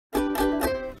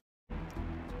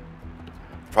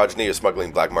Progeny is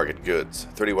smuggling black market goods.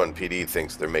 31 PD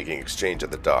thinks they're making exchange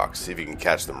at the docks. See if you can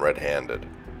catch them red-handed.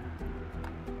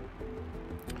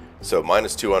 So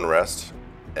 -2 unrest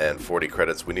and 40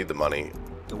 credits. We need the money.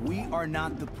 We are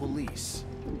not the police.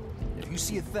 If you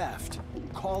see a theft,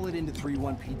 call it into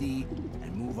 31 PD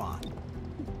and move on.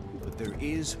 But there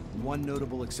is one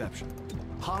notable exception.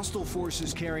 Hostile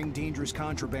forces carrying dangerous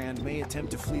contraband may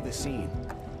attempt to flee the scene.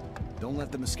 Don't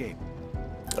let them escape.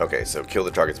 Okay, so kill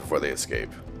the targets before they escape.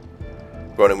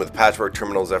 Going in with Patchwork,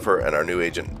 Terminal Zephyr, and our new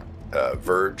agent,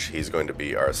 Verge. He's going to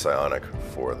be our psionic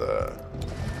for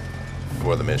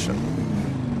the mission.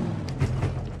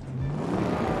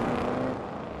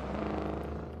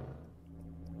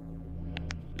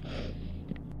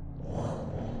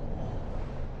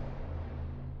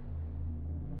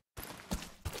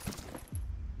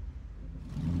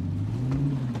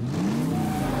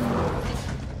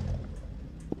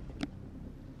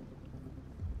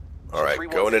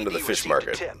 Going into the fish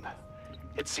market.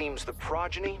 It seems the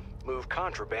Progeny move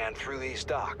contraband through these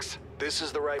docks. This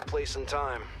is the right place and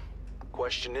time.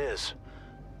 Question is,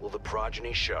 will the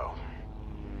Progeny show?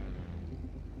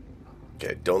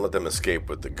 Okay, don't let them escape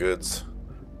with the goods.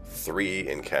 3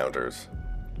 encounters.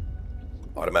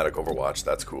 Automatic overwatch,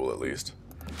 that's cool at least.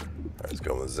 Alright, let's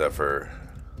go with Zephyr.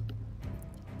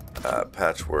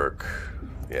 Patchwork.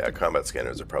 Yeah, combat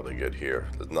scanners are probably good here.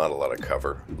 There's not a lot of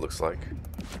cover, looks like.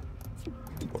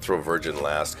 We'll throw Verge in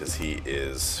last because he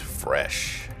is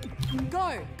fresh.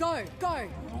 Go, go, go!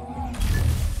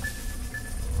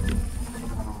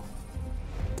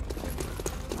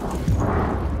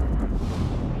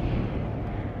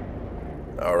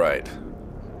 Alright.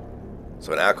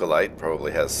 So an Acolyte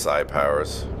probably has psi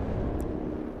powers.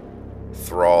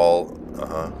 Thrall.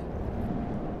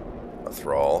 A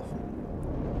Thrall.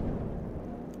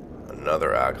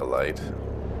 Another Acolyte.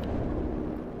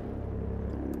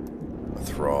 A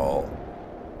Thrall.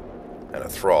 And a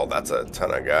Thrall. That's a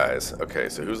ton of guys. Okay,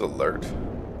 so who's alert?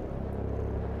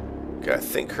 Okay, I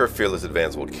think her Fearless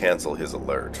Advance will cancel his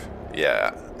alert.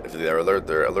 Yeah, if their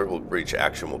alert will breach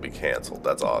action will be canceled.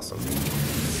 That's awesome.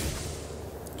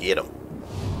 Get him.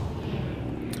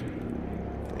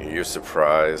 You're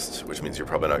surprised, which means you're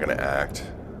probably not going to act.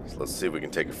 So let's see if we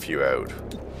can take a few out.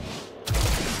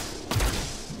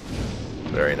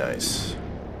 Very nice.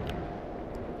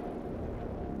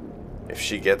 If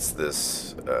she gets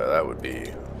this, that would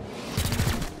be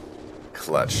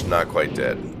clutch. Not quite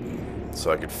dead.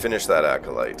 So I could finish that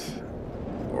Acolyte.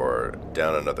 Or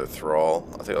down another Thrall.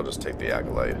 I think I'll just take the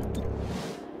Acolyte.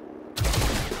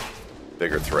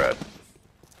 Bigger threat.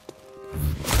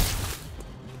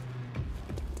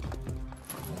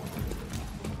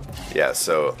 Yeah,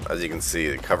 so as you can see,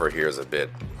 the cover here is a bit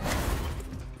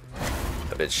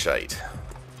shite.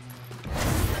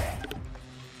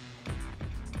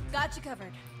 Got you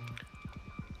covered.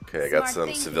 Okay, I got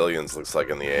some civilians, looks like,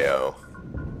 in the AO.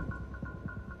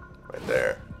 Right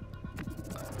there.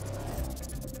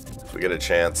 If we get a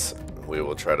chance, we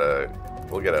will try to...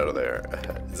 We'll get out of there.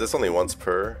 Is this only once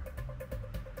per?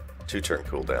 2-turn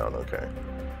cooldown, okay.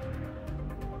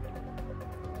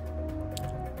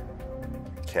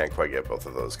 Can't quite get both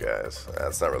of those guys.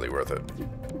 That's not really worth it.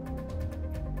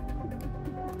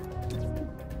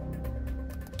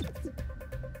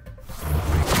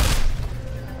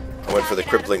 I went for the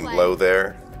crippling blow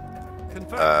there,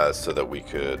 so that we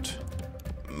could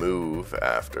move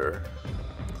after.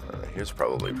 Here's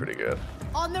probably pretty good.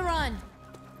 On the run.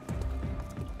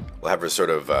 We'll have her sort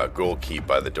of goal keep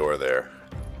by the door there.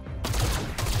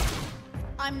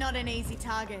 I'm not an easy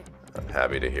target. I'm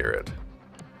happy to hear it.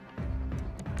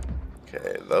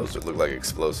 Okay, those would look like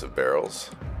explosive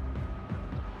barrels.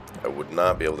 I would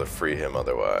not be able to free him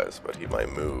otherwise, but he might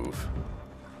move.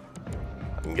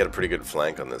 I can get a pretty good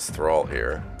flank on this Thrall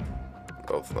here.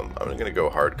 Both of them. I'm going to go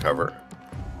hard cover.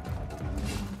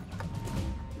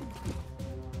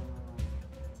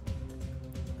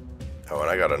 Oh, and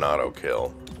I got an auto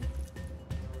kill.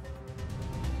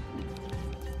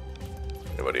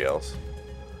 Anybody else?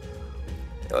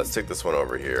 Yeah, let's take this one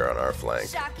over here on our flank.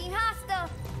 Shocking hostile.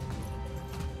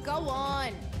 Go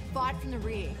on. Fight from the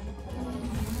rear.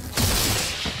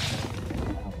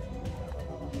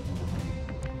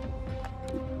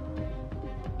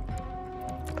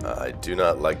 I do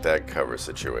not like that cover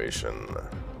situation.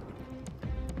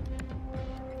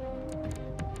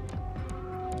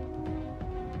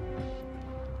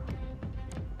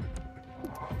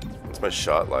 What's my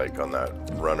shot like on that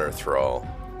runner Thrall?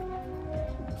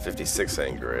 56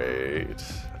 ain't great.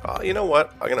 You know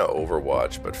what? I'm gonna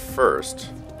overwatch, but first,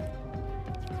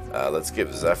 let's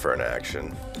give Zephyr an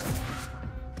action.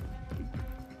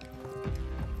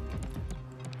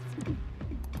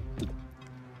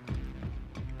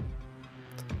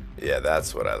 Yeah,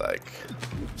 that's what I like.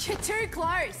 You're too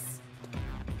close.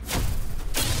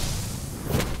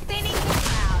 Thinning the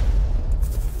cloud.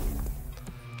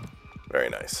 Very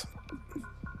nice.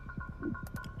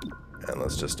 And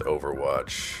let's just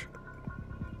overwatch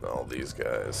all these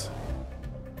guys.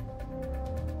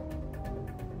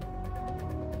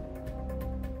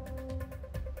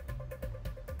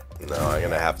 No, I'm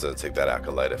gonna have to take that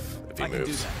acolyte if he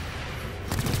moves.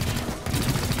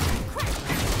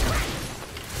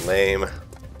 Lame.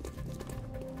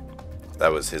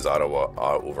 That was his auto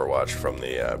overwatch from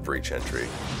the breach entry.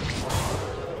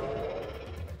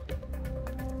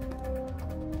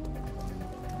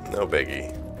 No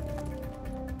biggie.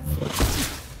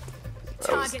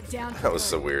 That was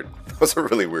so weird. That was a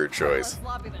really weird choice.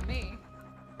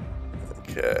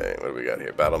 Okay, what do we got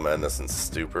here? Battle Madness and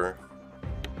Stupor.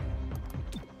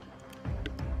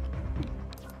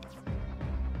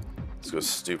 Let's go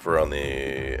Stupor on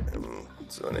the...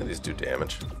 so any of these do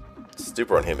damage?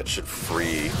 Stupor on him, it should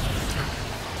free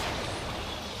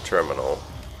Terminal.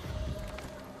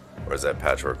 Or is that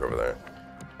Patchwork over there?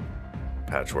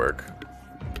 Patchwork.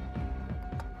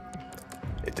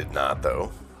 It did not,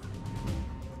 though.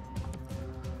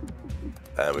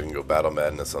 And we can go Battle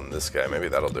Madness on this guy. Maybe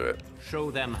that'll do it.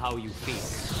 Show them how you feel.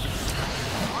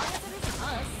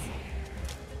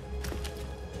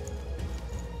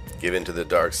 Give in to the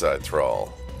dark side,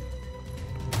 Thrall.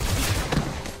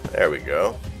 There we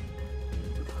go.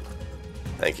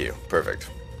 Thank you. Perfect.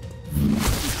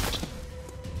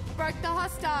 Broke the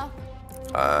hostile.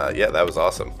 Yeah, that was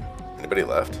awesome. Anybody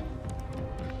left?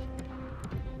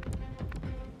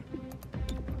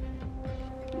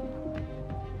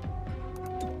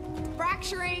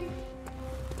 Fracturing.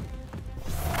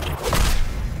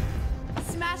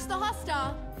 Smash the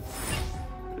hostile.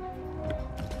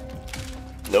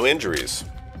 No injuries.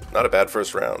 Not a bad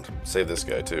first round. Save this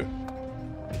guy too.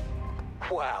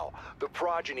 Wow, the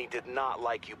Progeny did not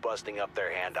like you busting up their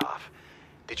handoff.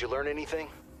 Did you learn anything?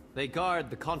 They guard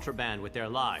the contraband with their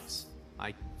lives.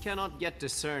 I cannot yet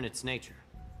discern its nature.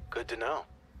 Good to know.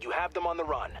 You have them on the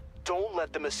run. Don't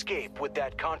let them escape with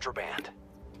that contraband.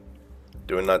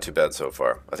 Doing not too bad so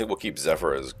far. I think we'll keep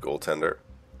Zephyr as goaltender.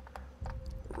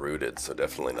 Rooted, so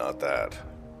definitely not that.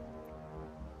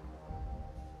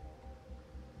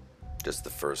 Just the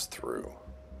first through.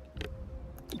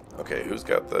 Okay, who's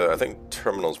got the... I think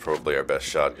Terminal's probably our best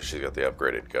shot because she's got the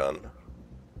upgraded gun.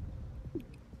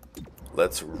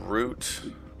 Let's root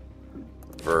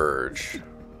Verge.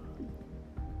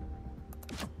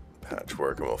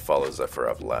 Patchwork, and we'll follow Zephyr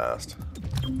up last.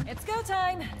 It's go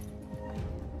time.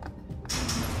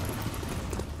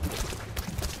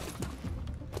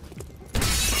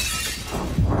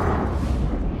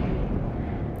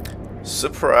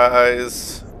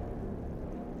 Surprise!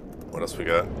 What else we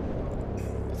got?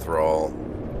 Thrall.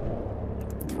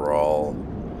 Thrall.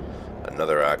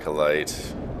 Another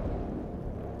acolyte.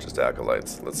 Just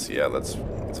acolytes. Let's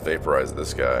vaporize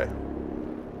this guy.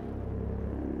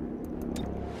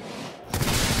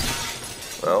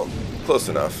 Well, close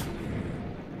enough.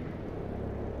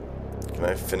 Can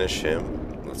I finish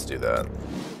him? Let's do that.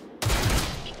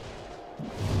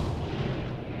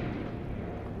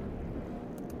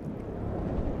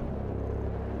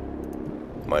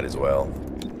 Might as well.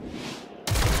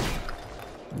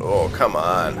 Oh, come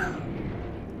on.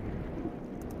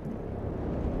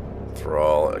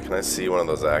 Thrall. Can I see one of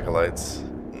those acolytes?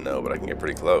 No, but I can get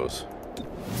pretty close.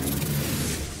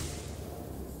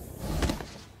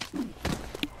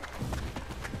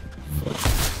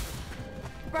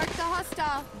 Broke the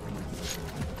hostile.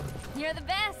 You're the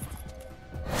best.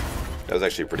 That was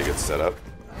actually a pretty good setup.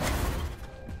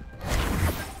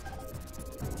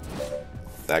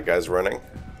 That guy's running.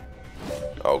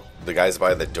 Oh, the guys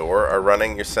by the door are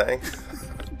running, you're saying?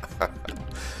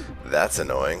 That's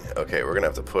annoying. Okay, we're gonna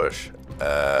have to push.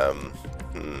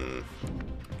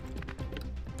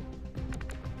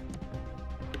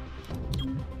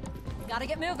 Gotta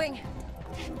get moving.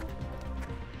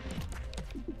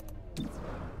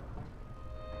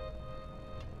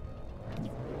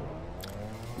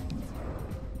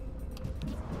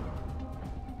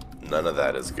 None of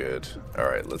that is good.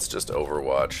 Alright, let's just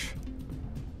overwatch.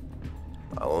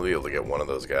 I'll only be able to get one of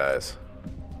those guys.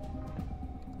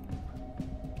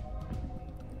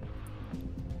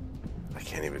 I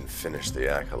can't even finish the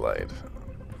acolyte.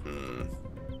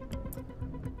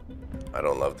 I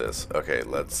don't love this. Okay,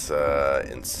 let's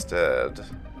instead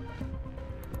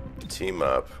team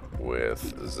up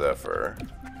with Zephyr.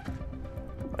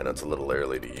 I know it's a little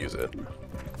early to use it,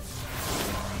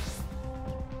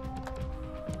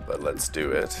 but let's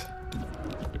do it.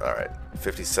 Alright,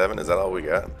 57, is that all we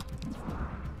got?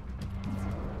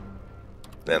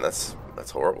 Man, that's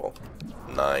horrible.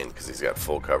 9, because he's got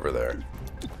full cover there.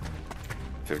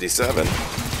 57.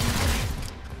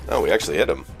 Oh, we actually hit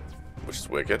him, which is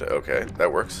wicked. Okay,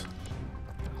 that works.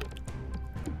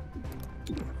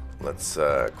 Let's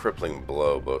crippling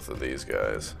blow both of these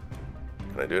guys.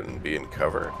 Can I do it and be in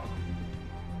cover?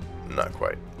 Not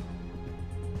quite.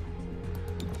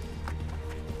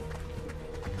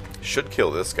 Should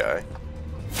kill this guy.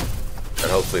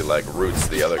 And hopefully, like, roots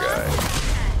the other guy.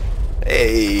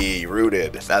 Hey,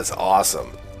 rooted. That's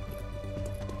awesome.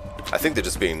 I think they're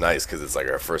just being nice because it's like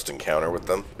our first encounter with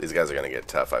them. These guys are going to get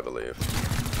tough, I believe.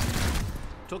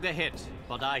 Took a hit,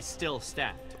 but I still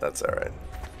stand. That's alright.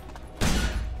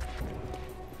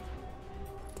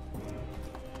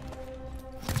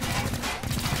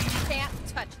 Can't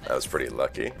touch this. That was pretty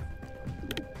lucky.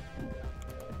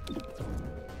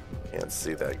 Can't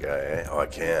see that guy, eh? Oh, I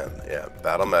can. Yeah,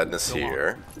 Battle Madness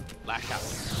here. Lash out.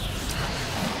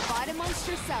 Fight amongst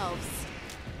yourselves.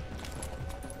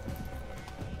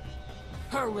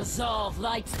 Her resolve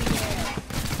lights the air.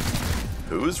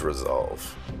 Whose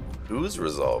resolve? Whose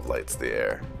resolve lights the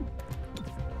air?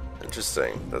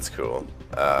 Interesting. That's cool.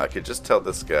 I could just tell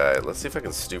this guy. Let's see if I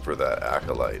can stupor that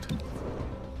acolyte.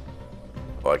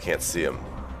 Oh, I can't see him.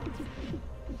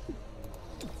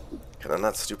 Can I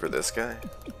not stupor this guy?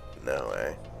 No,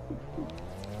 eh?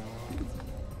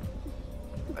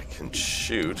 I can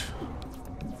shoot.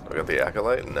 I got the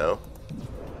acolyte? No.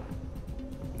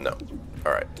 No.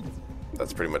 Alright.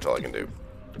 That's pretty much all I can do.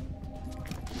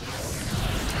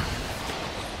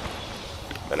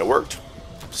 And it worked.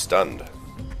 Stunned.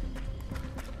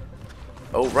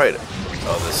 Oh, right.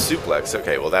 Oh, the suplex.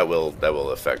 Okay, well that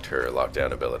will affect her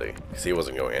lockdown ability. Because he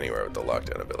wasn't going anywhere with the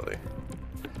lockdown ability.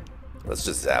 Let's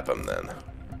just zap him then.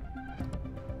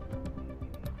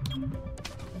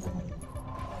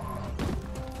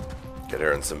 Get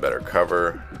her in some better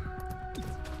cover.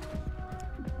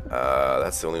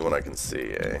 That's the only one I can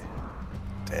see, eh?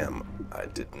 Damn, I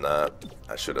did not.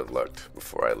 I should have looked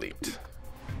before I leaped.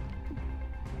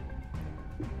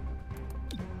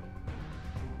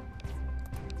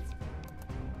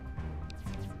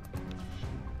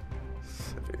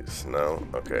 No?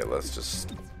 Okay, let's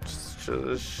just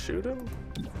shoot him?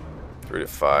 3 to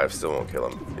 5, still won't kill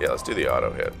him. Yeah, let's do the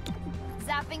auto hit.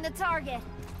 Zapping the target.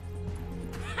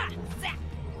 Ha! Zap!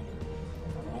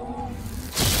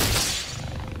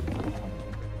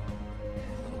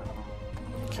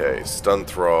 Okay, stun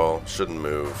thrall, shouldn't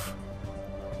move.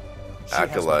 She has my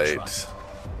Acolyte. trust.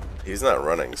 He's not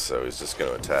running, so he's just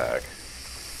gonna attack.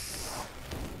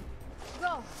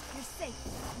 Go. You're safe.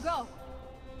 Go.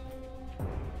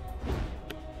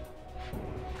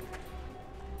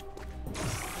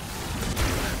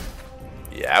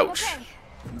 Ouch. Okay.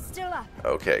 I'm still up.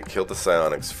 Okay, kill the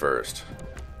Psionics first.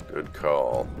 Good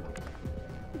call.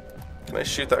 Can I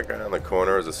shoot that guy on the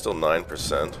corner? Is it still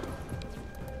 9%?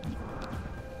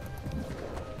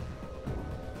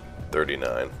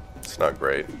 39. It's not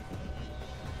great.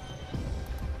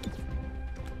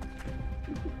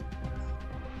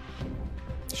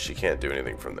 She can't do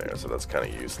anything from there, so that's kind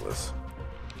of useless.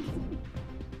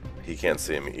 He can't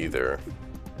see him either.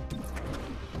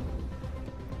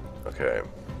 Okay,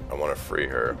 I want to free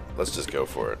her. Let's just go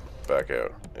for it. Back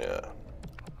out. Yeah.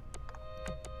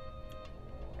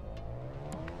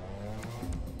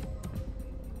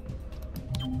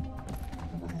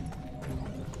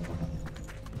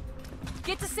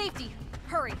 Get to safety.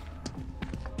 Hurry.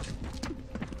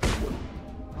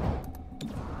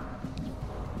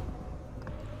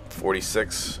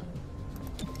 $46.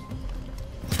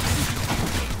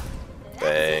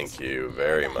 Thank you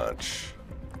very much.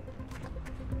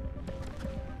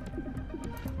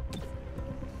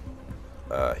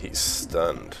 He's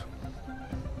stunned.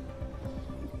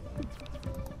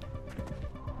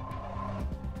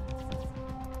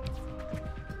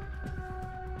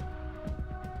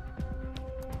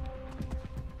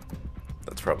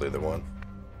 That's probably the one.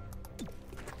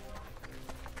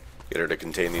 Get her to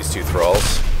contain these 2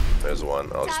 thralls. There's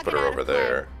one. I'll just put her over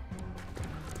there.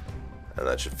 And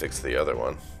that should fix the other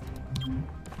one.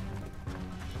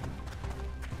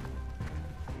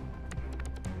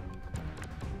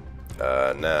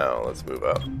 Now, let's move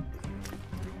up.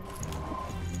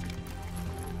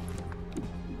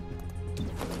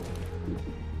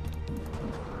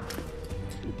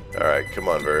 Alright, come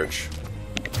on, Verge.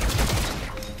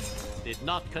 Did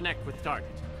not connect with target.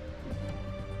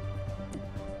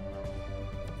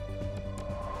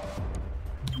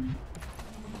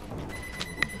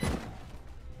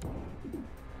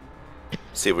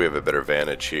 See if we have a better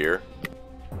vantage here.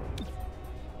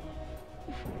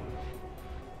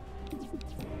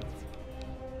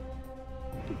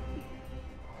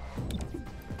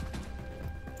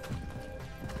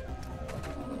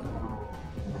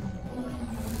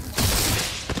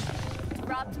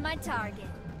 target.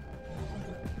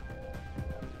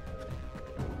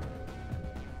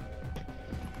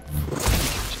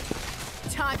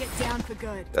 Target down for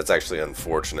good. That's actually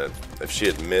unfortunate. If she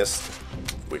had missed,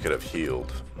 we could have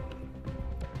healed.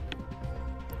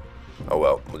 Oh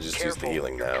well, we'll just use the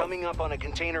healing You're now. coming up on a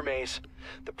container maze.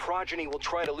 The Progeny will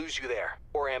try to lose you there,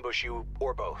 or ambush you,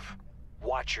 or both.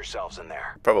 Watch yourselves in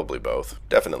there. Probably both.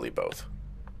 Definitely both.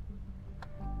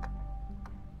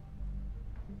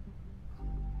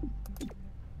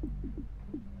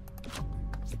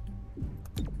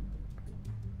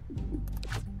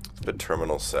 It's been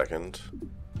terminal second.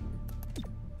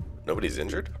 Nobody's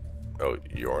injured? Oh,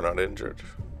 you're not injured?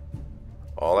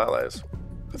 All allies.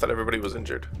 I thought everybody was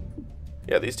injured.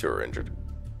 Yeah, these two are injured.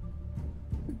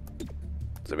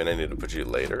 Does that mean I need to put you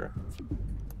later?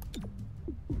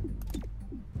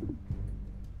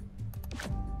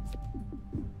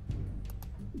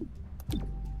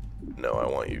 No, I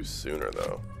want you sooner,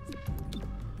 though.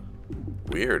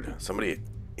 Weird. Somebody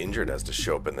injured has to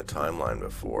show up in the timeline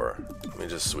before. Let me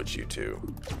just switch you two.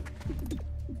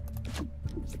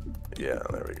 Yeah,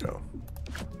 there we go.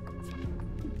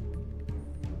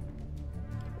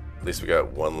 At least we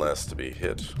got one less to be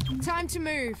hit. Time to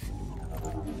move.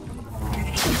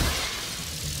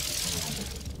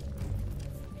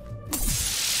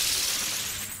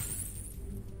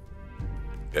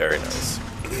 Very nice.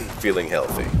 Feeling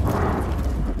healthy.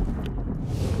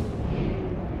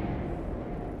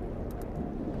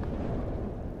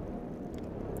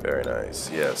 Very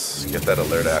nice. Yes. Get that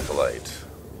alert acolyte.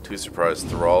 2 surprise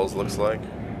thralls, looks like.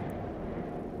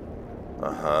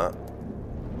 Uh-huh.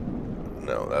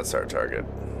 No, that's our target.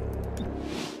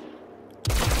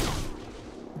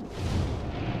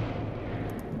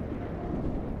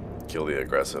 Kill the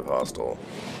aggressive hostile.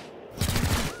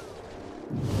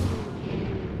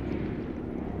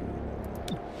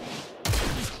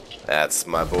 That's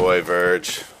my boy,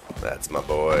 Verge. That's my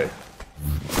boy.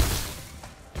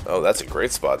 Oh, that's a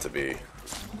great spot to be.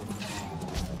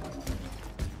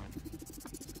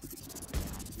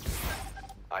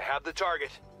 I have the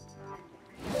target.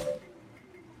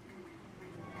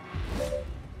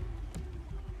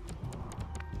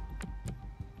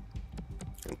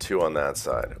 And 2 on that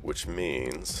side, which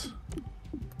means...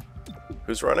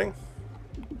 Who's running?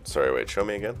 Sorry, wait, show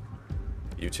me again.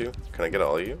 You two? Can I get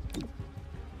all of you?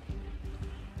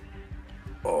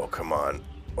 Oh, come on.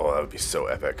 Oh, that would be so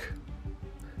epic.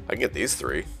 I can get these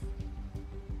 3.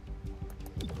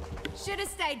 Should have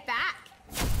stayed back.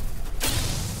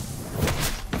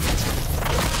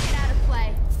 Get out of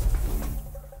play.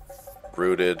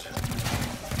 Rooted.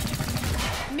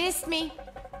 Missed me.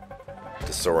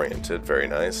 Disoriented, very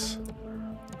nice.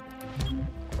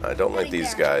 I don't like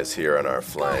these guys here on our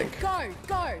flank. Go,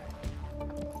 go.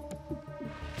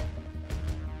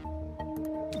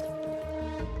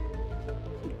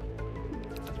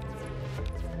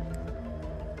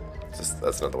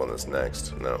 That's not the one that's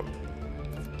next. No.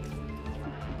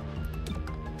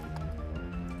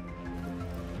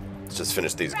 Let's just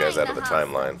finish these guys out of the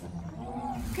timeline.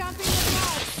 Counting the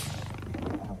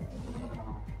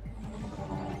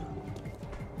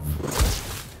bloods.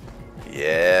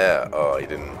 Yeah. Oh, he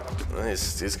didn't.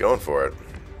 He's going for it.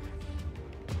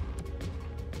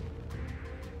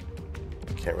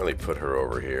 Can't really put her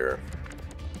over here.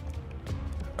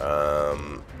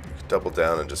 Double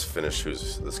down and just finish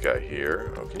who's this guy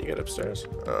here. Oh, can you get upstairs?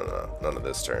 Oh, no. None of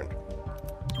this turn.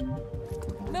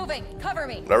 Moving. Cover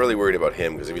me. I'm not really worried about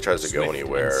him because if he tries to go Swift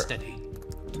anywhere, and steady.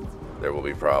 there will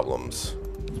be problems.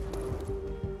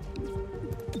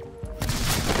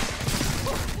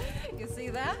 You see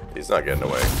that? He's not getting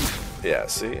away. Yeah,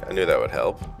 see? I knew that would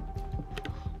help.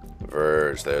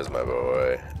 Verge, there's my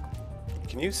boy.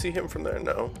 Can you see him from there?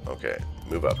 No? Okay.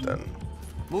 Move up then.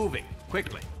 Moving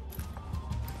quickly.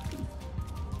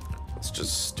 Let's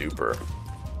just stupor.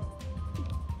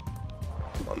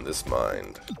 On this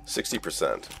mind.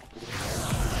 60%.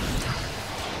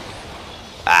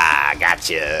 Ah,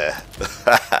 gotcha!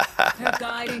 Her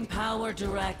guiding power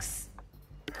directs.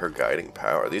 Her guiding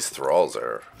power. These thralls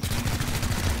are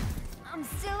I'm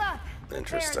still up.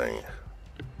 interesting.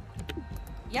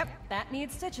 Yep, that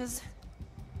needs stitches.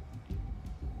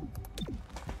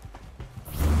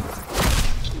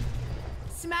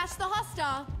 Smash the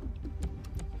hostile.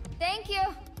 Thank you.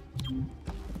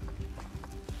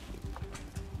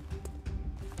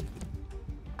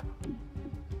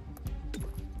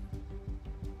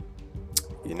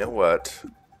 You know what?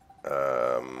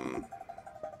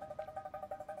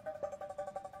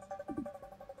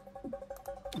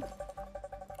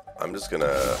 I'm just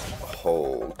gonna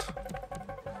hold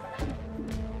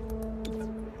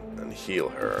and heal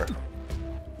her.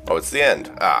 Oh, it's the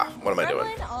end. Ah, what am I doing?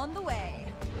 Gremlin on the way.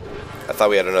 I thought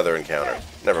we had another encounter.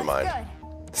 Never mind. Good.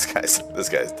 This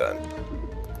guy's done.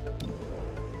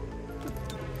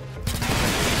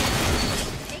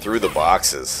 Through the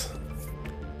boxes.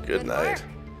 Good night.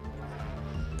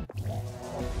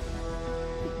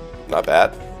 Not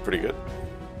bad. Pretty good.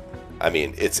 I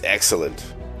mean, it's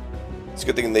excellent. It's a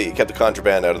good thing they kept the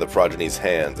contraband out of the Progeny's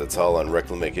hands. It's all on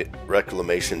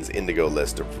Reclamation's Indigo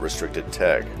list of restricted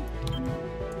tech.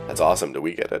 That's awesome. Do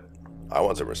we get it? I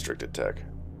want some restricted tech.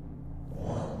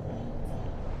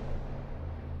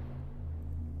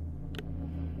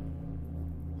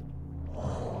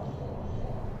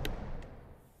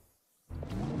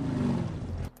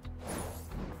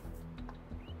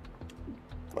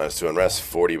 Minus 2 unrest,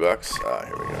 40 bucks. Ah,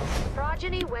 here we go.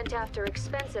 Progeny went after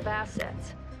expensive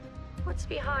assets. What's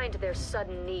behind their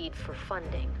sudden need for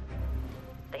funding?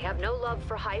 They have no love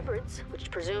for hybrids,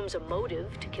 which presumes a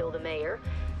motive to kill the mayor.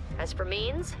 As for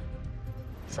means,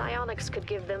 Psionics could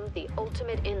give them the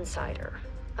ultimate insider,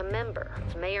 a member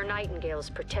of Mayor Nightingale's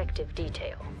protective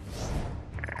detail.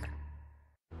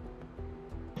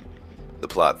 The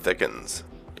plot thickens.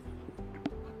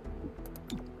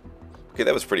 Okay,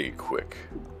 that was pretty quick.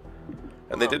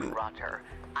 And they didn't... Roger,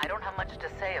 I don't have much to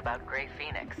say about Grey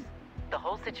Phoenix. The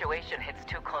whole situation hits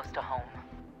too close to home.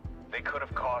 They could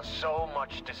have caused so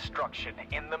much destruction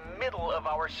in the middle of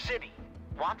our city.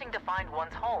 Wanting to find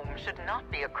one's home should not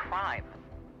be a crime.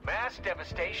 Mass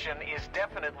devastation is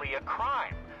definitely a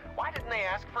crime. Why didn't they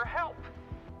ask for help?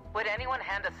 Would anyone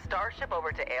hand a starship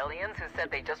over to aliens who said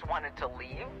they just wanted to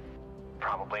leave?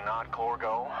 Probably not,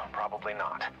 Corgo. Probably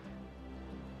not.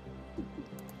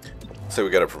 So we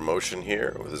got a promotion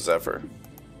here with Zephyr.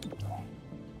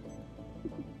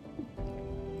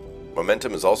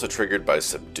 Momentum is also triggered by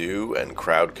Subdue and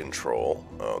Crowd Control.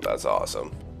 Oh, that's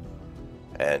awesome.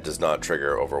 And does not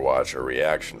trigger Overwatch or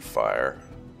Reaction Fire.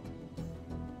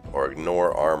 Or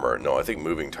Ignore Armor. No, I think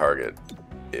Moving Target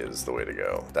is the way to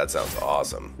go. That sounds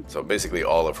awesome. So basically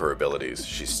all of her abilities,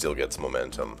 she still gets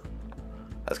Momentum.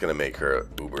 That's going to make her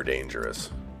uber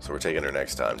dangerous. So we're taking her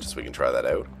next time just so we can try that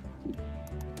out.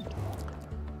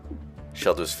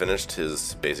 Shelter's finished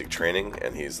his basic training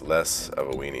and he's less of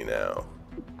a weenie now.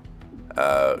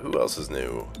 Who else is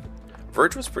new?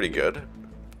 Verge was pretty good.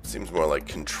 Seems more like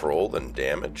control than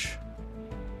damage.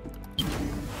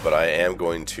 But I am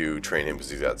going to train him because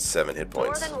he's got 7 hit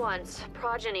points. More than once,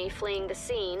 Progeny fleeing the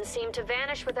scene seemed to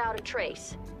vanish without a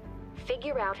trace.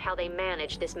 Figure out how they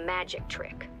manage this magic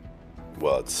trick.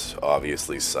 Well, it's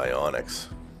obviously psionics,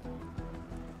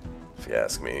 if you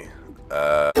ask me.